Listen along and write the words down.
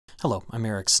Hello, I'm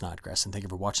Eric Snodgrass, and thank you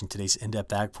for watching today's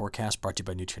in-depth ag forecast brought to you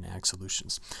by Nutrien Ag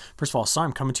Solutions. First of all, sorry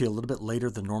I'm coming to you a little bit later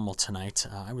than normal tonight.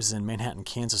 I was in Manhattan,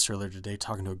 Kansas earlier today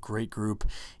talking to a great group,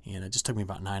 and it just took me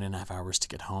about 9.5 hours to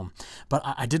get home. But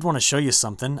I did want to show you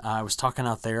something. I was talking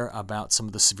out there about some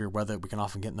of the severe weather that we can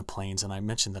often get in the plains, and I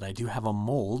mentioned that I do have a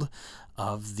mold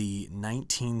of the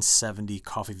 1970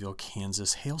 Coffeyville,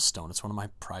 Kansas hailstone. It's one of my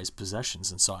prized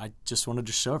possessions, and so I just wanted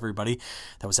to show everybody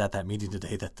that was at that meeting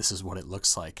today that this is what it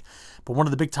looks like. But one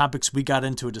of the big topics we got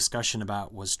into a discussion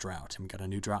about was drought, and we got a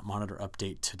new drought monitor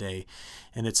update today,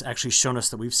 and it's actually shown us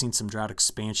that we've seen some drought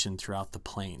expansion throughout the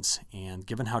plains. And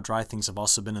given how dry things have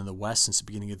also been in the west since the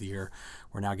beginning of the year,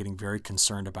 we're now getting very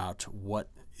concerned about what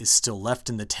is still left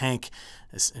in the tank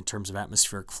in terms of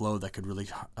atmospheric flow that could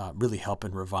really help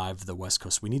and revive the West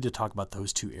Coast. We need to talk about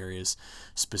those two areas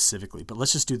specifically. But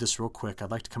let's just do this real quick.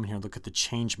 I'd like to come in here and look at the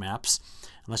change maps,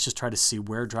 and let's just try to see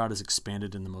where drought has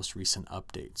expanded in the most recent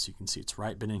update. So you can see it's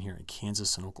been in here in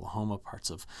Kansas and Oklahoma, parts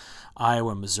of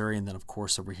Iowa, Missouri, and then of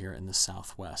course over here in the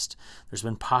Southwest. There's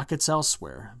been pockets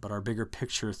elsewhere, but our bigger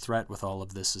picture threat with all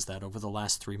of this is that over the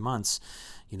last 3 months,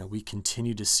 we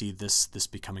continue to see this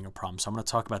becoming a problem. So I'm going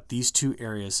to talk about these two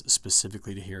areas specifically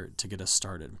to get us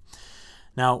started.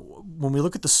 Now, when we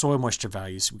look at the soil moisture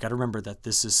values, we've got to remember that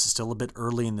this is still a bit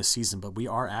early in the season, but we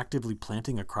are actively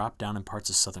planting a crop down in parts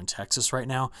of southern Texas right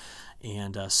now.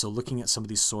 And so looking at some of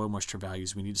these soil moisture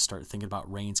values, we need to start thinking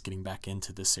about rains getting back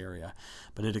into this area.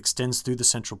 But it extends through the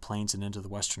central plains and into the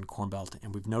western Cornbelt.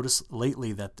 And we've noticed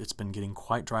lately that it's been getting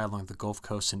quite dry along the Gulf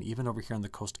Coast and even over here on the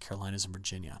coast of Carolinas and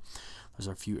Virginia. Those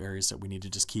are a few areas that we need to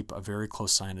just keep a very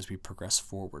close eye on as we progress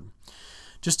forward.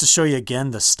 Just to show you again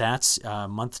the stats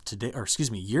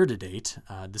year to date,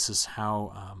 this is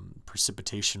how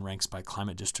precipitation ranks by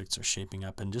climate districts are shaping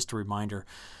up. And just a reminder,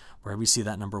 where we see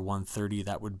that number 130,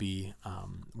 that would be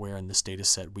where in this data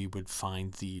set we would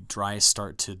find the driest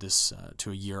start to this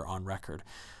to a year on record.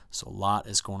 So a lot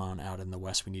is going on out in the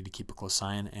west we need to keep a close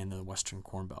eye on, and the western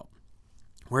Corn Belt.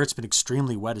 Where it's been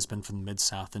extremely wet has been from the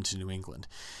Mid-South into New England,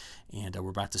 and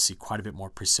we're about to see quite a bit more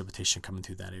precipitation coming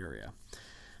through that area.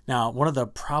 Now, one of the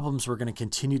problems we're going to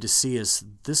continue to see is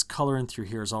this color in through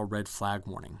here is all red flag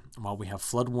warning. While we have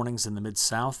flood warnings in the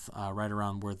Mid-South, right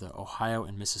around where the Ohio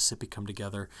and Mississippi come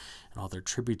together and all their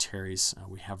tributaries,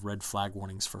 we have red flag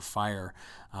warnings for fire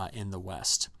in the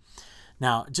west.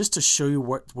 Now, just to show you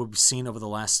what we've seen over the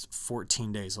last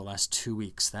 14 days, the last 2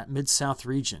 weeks, that Mid-South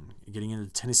region, getting into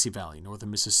the Tennessee Valley,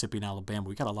 northern Mississippi and Alabama,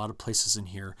 we got a lot of places in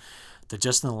here that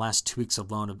just in the last 2 weeks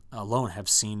alone have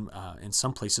seen, in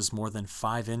some places, more than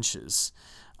 5 inches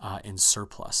in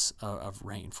surplus of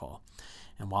rainfall.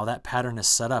 And while that pattern is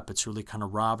set up, it's really kind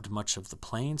of robbed much of the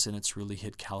plains, and it's really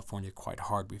hit California quite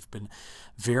hard. We've been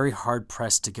very hard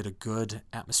pressed to get a good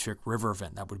atmospheric river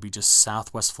event that would be just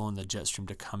southwest flowing the jet stream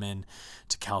to come in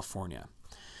to California.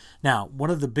 Now,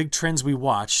 one of the big trends we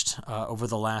watched over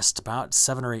the last about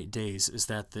 7 or 8 days is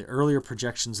that the earlier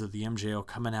projections of the MJO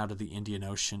coming out of the Indian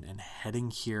Ocean and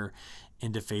heading here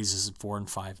into phases 4 and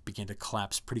 5 began to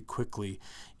collapse pretty quickly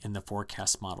in the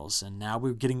forecast models. And now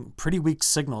we're getting pretty weak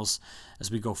signals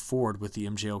as we go forward with the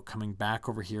MJO coming back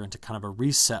over here into kind of a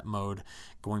reset mode,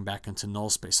 going back into null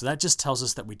space. So that just tells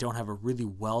us that we don't have a really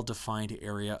well-defined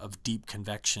area of deep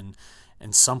convection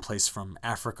in some place from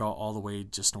Africa all the way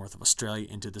just north of Australia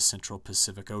into the central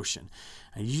Pacific Ocean.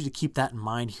 I need you to keep that in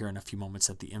mind here in a few moments,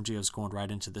 that the MJO is going right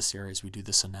into this area as we do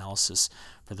this analysis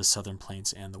for the southern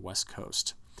plains and the west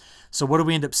coast. So what do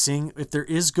we end up seeing? If there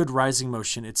is good rising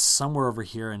motion, it's somewhere over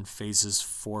here in phases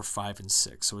 4, 5, and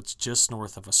 6. So it's just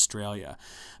north of Australia,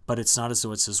 but it's not as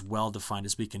though it's as well defined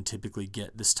as we can typically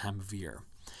get this time of year.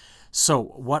 So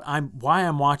why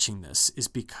I'm watching this is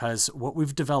because what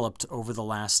we've developed over the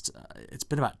last, it's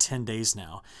been about 10 days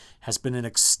now, has been an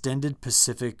extended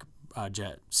Pacific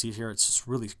jet. See here, it's just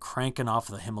really cranking off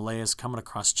the Himalayas, coming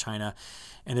across China,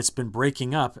 and it's been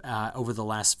breaking up over the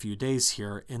last few days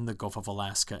here in the Gulf of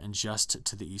Alaska and just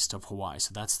to the east of Hawaii.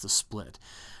 So that's the split.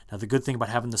 Now, the good thing about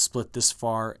having the split this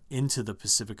far into the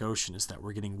Pacific Ocean is that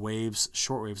we're getting waves,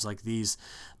 short waves like these,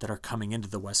 that are coming into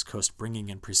the west coast, bringing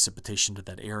in precipitation to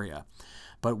that area.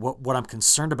 But what I'm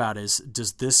concerned about is,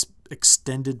 does this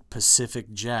extended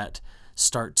Pacific jet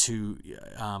start to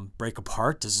break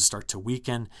apart? Does it start to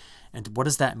weaken? And what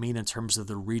does that mean in terms of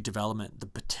the redevelopment, the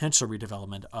potential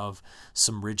redevelopment of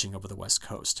some ridging over the west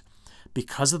coast?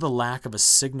 Because of the lack of a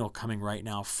signal coming right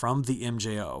now from the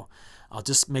MJO, I'll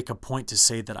just make a point to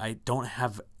say that I don't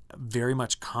have very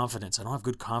much confidence. I don't have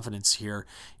good confidence here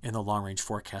in the long-range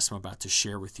forecast I'm about to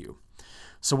share with you.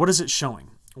 So what is it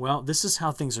showing? Well, this is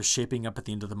how things are shaping up at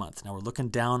the end of the month. Now we're looking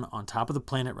down on top of the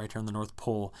planet right here on the North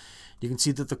Pole. You can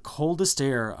see that the coldest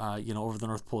air, over the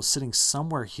North Pole is sitting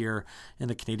somewhere here in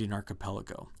the Canadian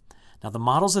archipelago. Now the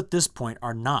models at this point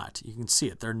are not, you can see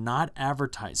it, they're not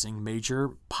advertising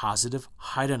major positive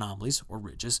height anomalies or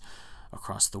ridges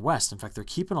across the west. In fact, they're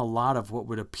keeping a lot of what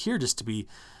would appear just to be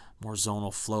more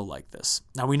zonal flow like this.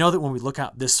 Now we know that when we look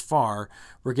out this far,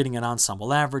 we're getting an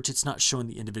ensemble average. It's not showing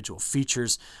the individual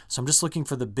features. So I'm just looking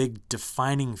for the big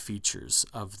defining features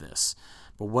of this.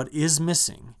 But what is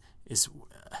missing is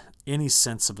any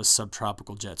sense of a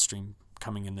subtropical jet stream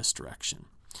coming in this direction.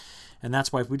 And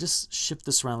that's why if we just shift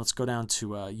this around, let's go down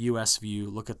to a US view,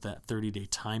 look at that 30-day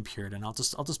time period, and I'll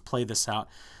just play this out.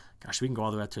 Gosh, we can go all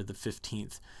the way out to the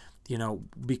 15th.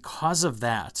 Because of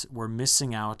that, we're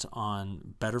missing out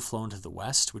on better flow into the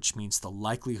west, which means the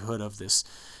likelihood of this,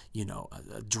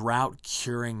 a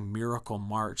drought-curing miracle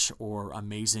March or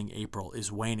amazing April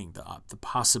is waning. The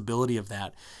possibility of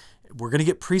that, we're going to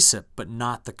get precip, but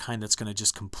not the kind that's going to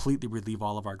just completely relieve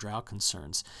all of our drought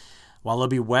concerns. While it'll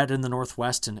be wet in the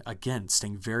northwest and, again,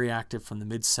 staying very active from the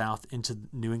mid-south into the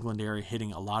New England area,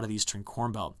 hitting a lot of the eastern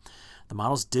Cornbelt, the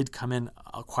models did come in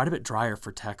quite a bit drier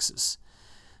for Texas.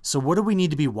 So what do we need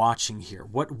to be watching here?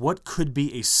 What could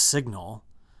be a signal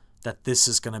that this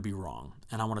is going to be wrong?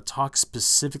 And I want to talk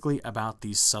specifically about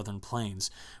these southern plains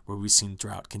where we've seen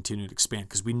drought continue to expand,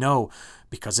 because we know,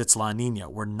 because it's La Nina,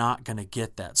 we're not going to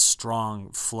get that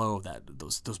strong flow,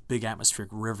 those big atmospheric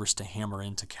rivers to hammer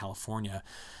into California.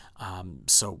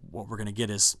 So what we're going to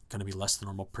get is going to be less than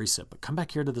normal precip. But come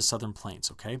back here to the southern plains,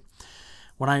 okay?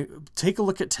 When I take a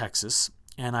look at Texas,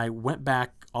 and I went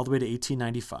back all the way to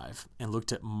 1895 and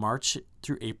looked at March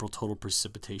through April total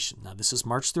precipitation. Now, this is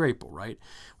March through April, right?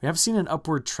 We have seen an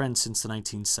upward trend since the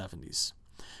 1970s,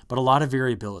 but a lot of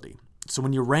variability. So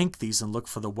when you rank these and look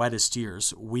for the wettest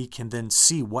years, we can then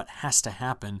see what has to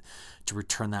happen to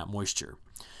return that moisture.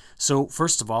 So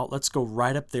first of all, let's go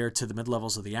right up there to the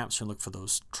mid-levels of the atmosphere and look for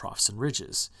those troughs and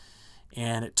ridges.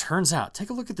 And it turns out, take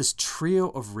a look at this trio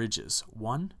of ridges.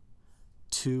 1,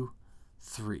 2,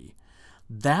 3.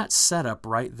 That setup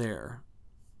right there,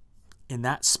 in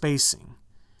that spacing,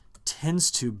 tends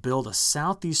to build a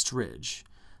southeast ridge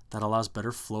that allows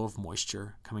better flow of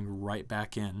moisture coming right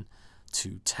back in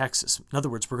to Texas. In other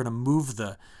words, we're going to move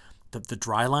the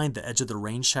dry line, the edge of the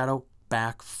rain shadow,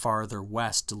 back farther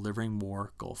west, delivering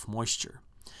more Gulf moisture.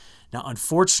 Now,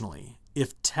 unfortunately,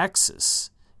 if Texas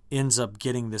ends up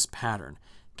getting this pattern,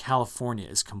 California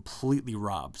is completely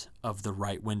robbed of the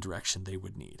right wind direction they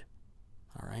would need.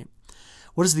 All right.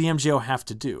 What does the MJO have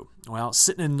to do? Well,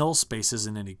 sitting in null space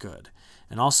isn't any good.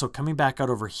 And also coming back out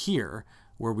over here,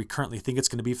 where we currently think it's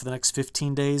going to be for the next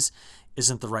 15 days,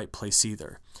 isn't the right place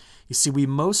either. You see, we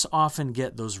most often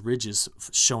get those ridges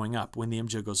showing up when the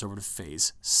MJO goes over to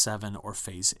phase 7 or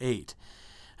phase 8.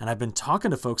 And I've been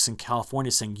talking to folks in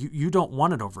California saying, you don't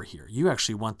want it over here. You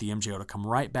actually want the MJO to come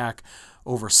right back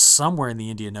over somewhere in the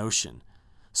Indian Ocean,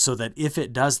 so that if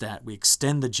it does that, we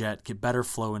extend the jet, get better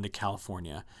flow into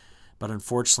California. But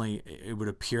unfortunately, it would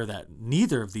appear that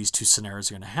neither of these two scenarios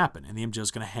are going to happen, and the MJO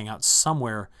is going to hang out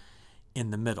somewhere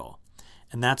in the middle.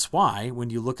 And that's why,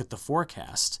 when you look at the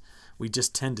forecast, we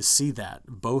just tend to see that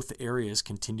both areas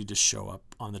continue to show up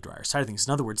on the drier side of things.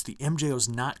 In other words, the MJO is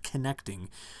not connecting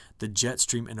the jet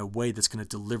stream in a way that's going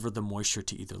to deliver the moisture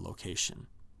to either location.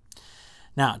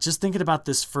 Now, just thinking about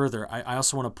this further, I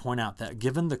also want to point out that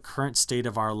given the current state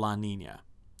of our La Nina,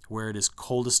 where it is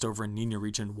coldest over in Nina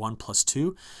region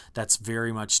 1+2, that's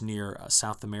very much near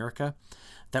South America,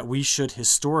 that we should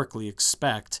historically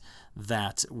expect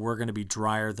that we're going to be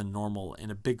drier than normal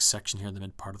in a big section here in the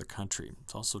mid part of the country.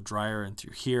 It's also drier in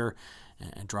through here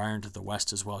and drier into the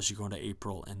west as well as you go into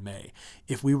April and May.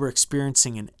 If we were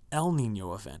experiencing an El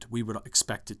Nino event, we would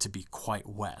expect it to be quite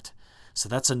wet. So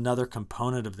that's another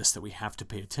component of this that we have to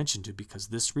pay attention to, because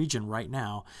this region right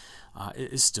now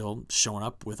is still showing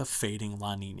up with a fading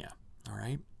La Nina. All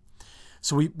right.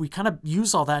 So we kind of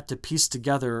use all that to piece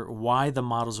together why the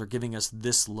models are giving us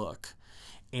this look.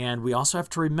 And we also have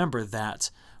to remember that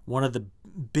one of the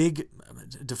big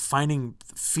defining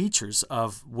features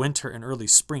of winter and early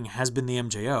spring has been the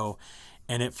MJO,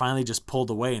 and it finally just pulled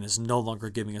away and is no longer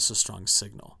giving us a strong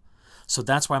signal. So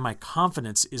that's why my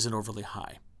confidence isn't overly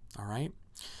high. All right.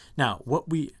 Now, what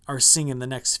we are seeing in the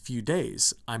next few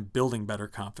days, I'm building better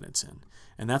confidence in.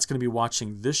 And that's going to be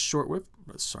watching this shortwave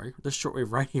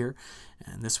right here,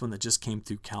 and this one that just came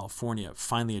through California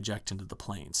finally eject into the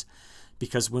plains.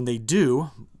 Because when they do,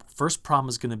 first problem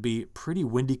is going to be pretty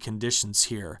windy conditions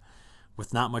here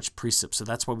with not much precip. So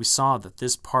that's why we saw that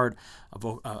this part of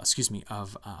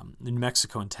New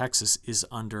Mexico and Texas is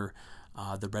under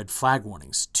the red flag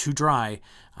warnings. Too dry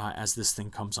as this thing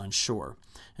comes on shore.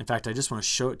 In fact, I just want to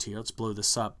show it to you. Let's blow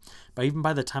this up. But even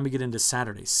by the time we get into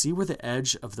Saturday, see where the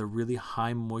edge of the really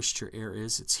high moisture air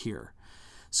is? It's here.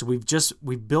 So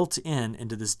we've built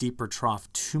into this deeper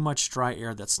trough too much dry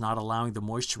air that's not allowing the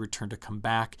moisture return to come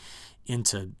back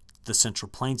into the Central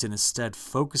Plains, and instead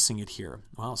focusing it here,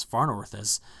 well, as far north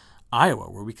as Iowa,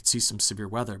 where we could see some severe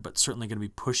weather, but certainly going to be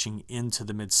pushing into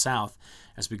the Mid-South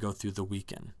as we go through the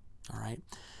weekend. All right.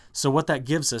 So what that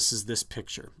gives us is this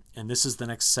picture, and this is the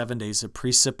next 7 days of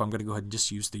precip. I'm going to go ahead and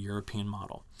just use the European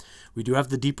model. We do have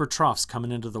the deeper troughs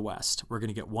coming into the west. We're going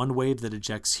to get one wave that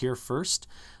ejects here first.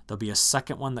 There'll be a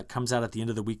second one that comes out at the end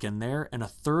of the weekend there, and a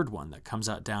third one that comes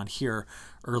out down here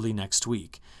early next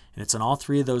week. And it's on all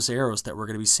three of those arrows that we're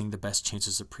going to be seeing the best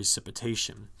chances of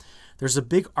precipitation. There's a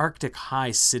big Arctic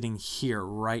high sitting here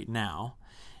right now.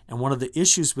 And one of the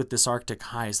issues with this Arctic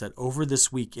high is that over this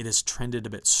week, it has trended a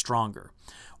bit stronger.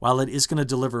 While it is going to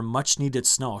deliver much needed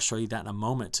snow, I'll show you that in a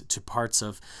moment, to parts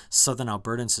of southern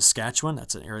Alberta and Saskatchewan,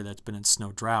 that's an area that's been in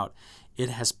snow drought, it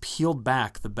has peeled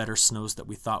back the better snows that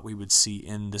we thought we would see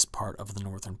in this part of the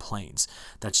northern plains.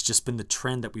 That's just been the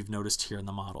trend that we've noticed here in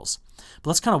the models. But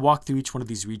let's kind of walk through each one of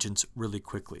these regions really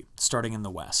quickly, starting in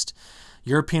the west.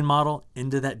 European model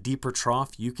into that deeper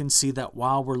trough, you can see that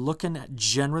while we're looking at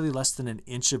generally less than an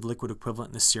inch of liquid equivalent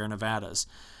in the Sierra Nevadas,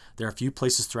 there are a few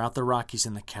places throughout the Rockies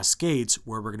and the Cascades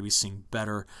where we're going to be seeing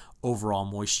better overall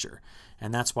moisture.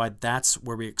 And that's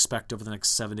where we expect over the next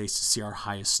 7 days to see our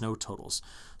highest snow totals.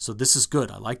 So this is good.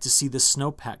 I like to see this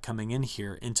snowpack coming in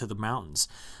here into the mountains,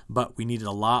 but we needed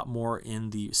a lot more in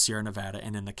the Sierra Nevada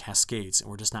and in the Cascades, and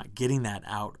we're just not getting that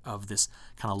out of this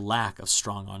kind of lack of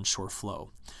strong onshore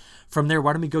flow. From there,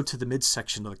 why don't we go to the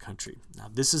midsection of the country? Now,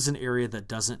 this is an area that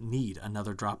doesn't need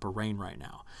another drop of rain right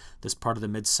now, this part of the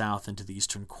Mid-South into the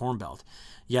eastern Cornbelt.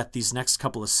 Yet these next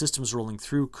couple of systems rolling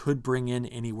through could bring in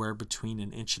anywhere between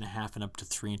 1.5 inches and up to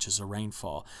 3 inches of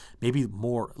rainfall, maybe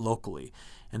more locally.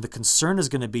 And the concern is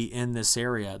going to be in this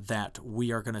area that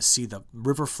we are going to see the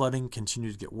river flooding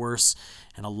continue to get worse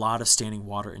and a lot of standing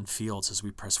water in fields as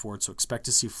we press forward. So expect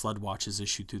to see flood watches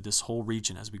issued through this whole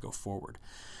region as we go forward.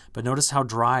 But notice how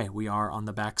dry we are on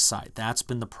the backside. That's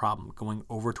been the problem, going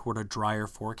over toward a drier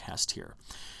forecast here.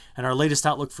 And our latest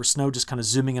outlook for snow, just kind of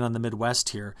zooming in on the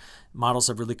Midwest here, models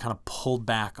have really kind of pulled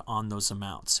back on those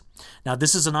amounts. Now,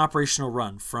 this is an operational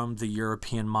run from the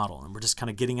European model, and we're just kind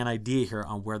of getting an idea here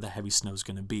on where the heavy snow is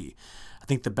going to be. I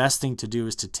think the best thing to do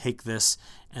is to take this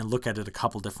and look at it a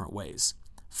couple different ways.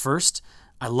 First,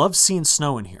 I love seeing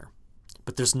snow in here,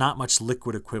 but there's not much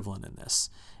liquid equivalent in this.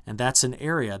 And that's an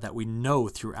area that we know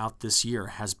throughout this year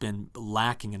has been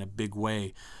lacking in a big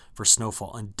way for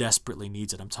snowfall and desperately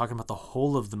needs it. I'm talking about the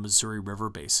whole of the Missouri River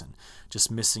Basin, just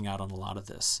missing out on a lot of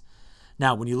this.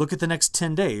 Now, when you look at the next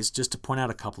 10 days, just to point out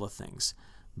a couple of things.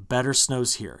 Better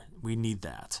snows here. We need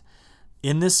that.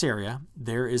 In this area,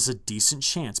 there is a decent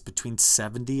chance, between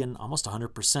 70 and almost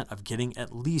 100%, of getting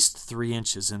at least 3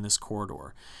 inches in this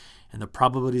corridor. And the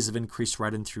probabilities have increased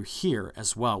right in through here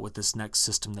as well with this next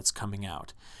system that's coming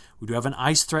out. We do have an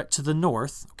ice threat to the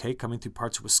north, okay, coming through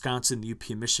parts of Wisconsin, the UP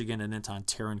of Michigan, and into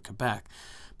Ontario and Quebec.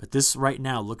 But this right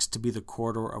now looks to be the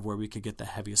corridor of where we could get the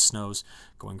heaviest snows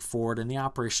going forward, and the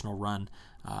operational run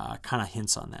kind of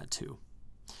hints on that too.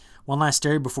 One last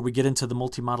area before we get into the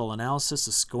multi-model analysis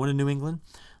is going to New England.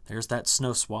 There's that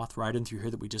snow swath right in through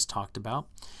here that we just talked about.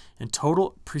 And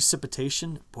total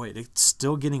precipitation, boy, it's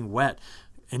still getting wet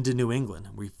into New England.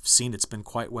 We've seen it's been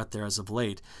quite wet there as of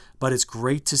late, but it's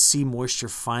great to see moisture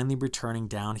finally returning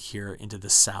down here into the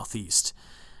southeast.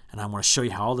 And I want to show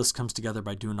you how all this comes together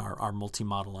by doing our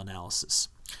multi-model analysis.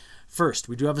 First,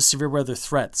 we do have a severe weather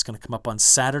threat that's going to come up on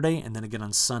Saturday and then again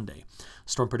on Sunday.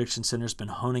 Storm Prediction Center has been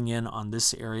honing in on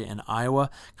this area in Iowa,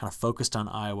 kind of focused on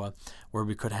Iowa, where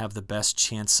we could have the best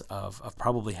chance of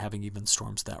probably having even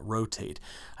storms that rotate.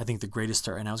 I think the greatest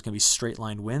threat right now is going to be straight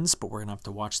line winds, but we're going to have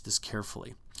to watch this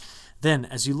carefully. Then,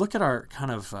 as you look at our kind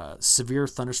of severe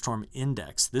thunderstorm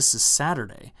index, this is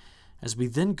Saturday. As we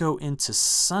then go into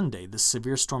Sunday, the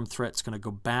severe storm threat is going to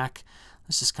go back.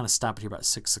 Let's just kind of stop it here about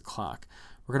 6 o'clock.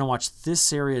 We're going to watch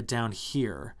this area down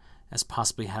here as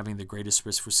possibly having the greatest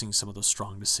risk for seeing some of those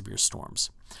strong to severe storms.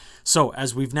 So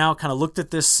as we've now kind of looked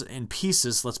at this in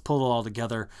pieces, let's pull it all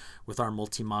together with our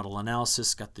multi-model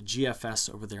analysis. Got the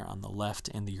GFS over there on the left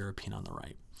and the European on the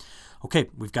right. Okay,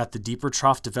 we've got the deeper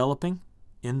trough developing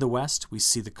in the west. We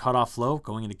see the cutoff low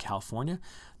going into California.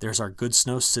 There's our good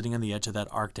snow sitting on the edge of that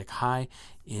Arctic high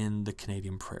in the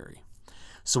Canadian prairie.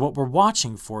 So what we're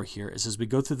watching for here is as we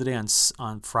go through the day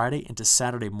on Friday into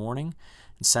Saturday morning,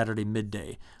 and Saturday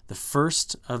midday. The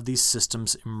first of these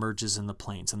systems emerges in the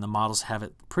plains, and the models have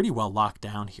it pretty well locked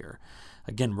down here.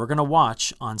 Again, we're going to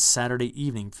watch on Saturday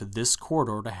evening for this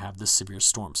corridor to have the severe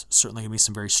storms. Certainly going to be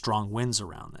some very strong winds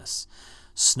around this.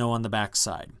 Snow on the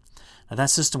backside. Now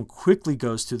that system quickly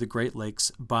goes through the Great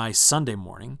Lakes by Sunday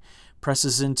morning,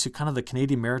 presses into kind of the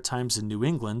Canadian Maritimes in New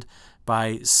England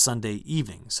by Sunday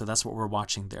evening. So that's what we're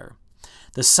watching there.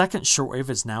 The second shortwave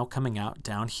is now coming out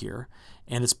down here,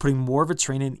 and it's putting more of its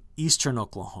rain in eastern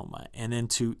Oklahoma and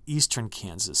into eastern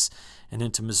Kansas and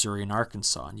into Missouri and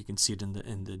Arkansas. And you can see it in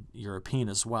the European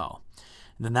as well.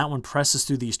 And then that one presses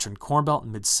through the eastern Cornbelt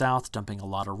and Mid-South, dumping a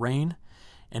lot of rain.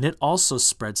 And it also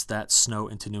spreads that snow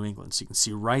into New England. So you can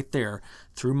see right there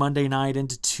through Monday night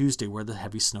into Tuesday where the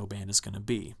heavy snow band is going to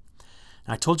be.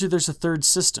 Now, I told you there's a third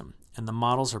system, and the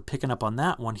models are picking up on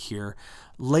that one here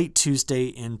late Tuesday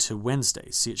into Wednesday.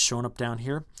 See it showing up down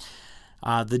here?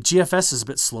 The GFS is a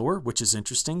bit slower, which is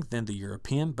interesting, than the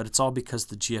European, but it's all because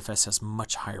the GFS has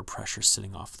much higher pressure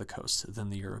sitting off the coast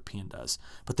than the European does.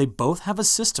 But they both have a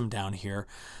system down here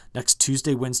next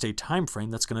Tuesday, Wednesday time frame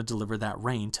that's going to deliver that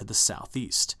rain to the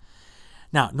southeast.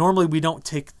 Now, normally we don't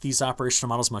take these operational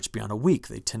models much beyond a week.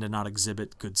 They tend to not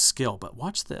exhibit good skill, but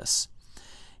watch this.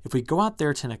 If we go out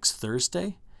there to next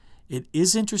Thursday, it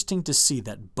is interesting to see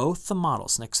that both the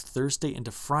models next Thursday into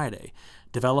Friday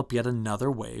develop yet another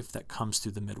wave that comes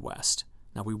through the Midwest.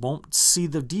 Now, we won't see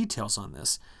the details on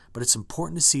this, but it's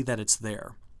important to see that it's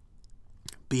there.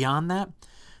 Beyond that,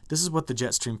 this is what the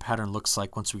jet stream pattern looks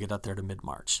like once we get out there to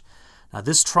mid-March. Now,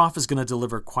 this trough is going to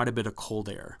deliver quite a bit of cold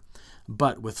air,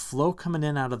 but with flow coming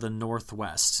in out of the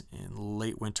northwest in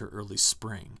late winter, early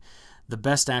spring, the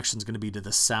best action is going to be to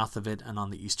the south of it and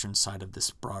on the eastern side of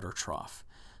this broader trough.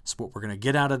 So what we're going to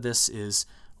get out of this is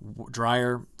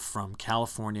drier from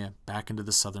California back into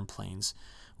the southern plains,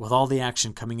 with all the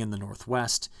action coming in the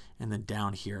northwest and then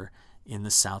down here in the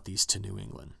southeast to New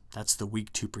England. That's the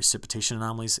week 2 precipitation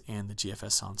anomalies, and the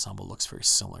GFS ensemble looks very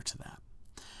similar to that.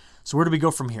 So where do we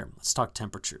go from here? Let's talk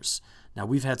temperatures. Now,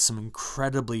 we've had some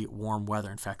incredibly warm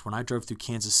weather. In fact, when I drove through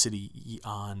Kansas City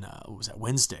on,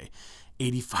 Wednesday,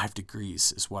 85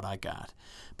 degrees is what I got.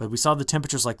 But we saw the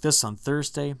temperatures like this on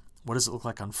Thursday. What does it look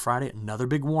like on Friday? Another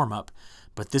big warm-up.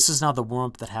 But this is now the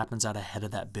warm-up that happens out ahead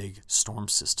of that big storm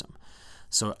system.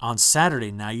 So on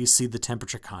Saturday, now you see the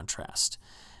temperature contrast.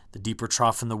 The deeper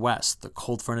trough in the west, the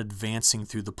cold front advancing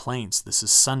through the plains. This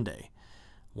is Sunday.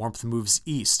 Warmth moves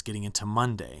east, getting into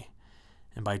Monday.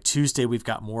 And by Tuesday, we've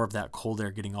got more of that cold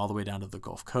air getting all the way down to the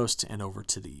Gulf Coast and over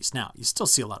to the east. Now, you still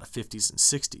see a lot of 50s and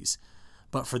 60s,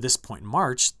 but for this point in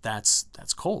March, that's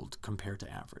cold compared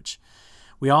to average.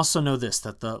 We also know this,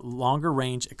 that the longer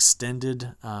range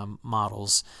extended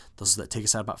models, those that take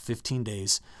us out about 15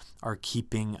 days, are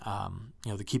keeping,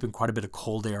 they're keeping quite a bit of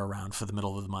cold air around for the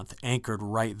middle of the month, anchored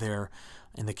right there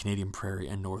in the Canadian Prairie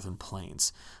and Northern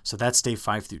Plains. So that's day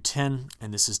 5 through 10,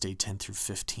 and this is day 10 through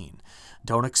 15.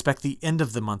 Don't expect the end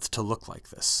of the month to look like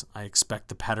this. I expect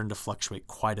the pattern to fluctuate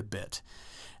quite a bit.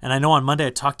 And I know on Monday I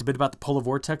talked a bit about the polar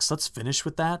vortex. Let's finish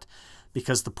with that,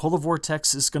 because the polar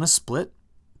vortex is going to split.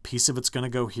 A piece of it's going to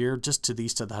go here just to the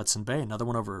east of the Hudson Bay, another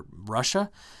one over Russia.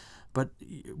 But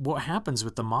what happens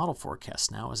with the model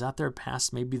forecast now is out there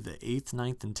past maybe the 8th,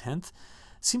 9th, and 10th.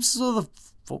 It seems as though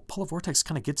the polar vortex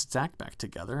kind of gets its act back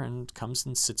together and comes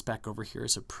and sits back over here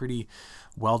as a pretty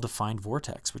well-defined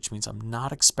vortex, which means I'm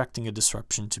not expecting a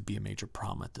disruption to be a major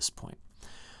problem at this point.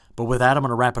 But with that, I'm going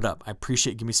to wrap it up. I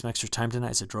appreciate you giving me some extra time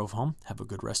tonight as I drove home. Have a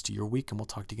good rest of your week, and we'll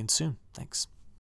talk to you again soon. Thanks.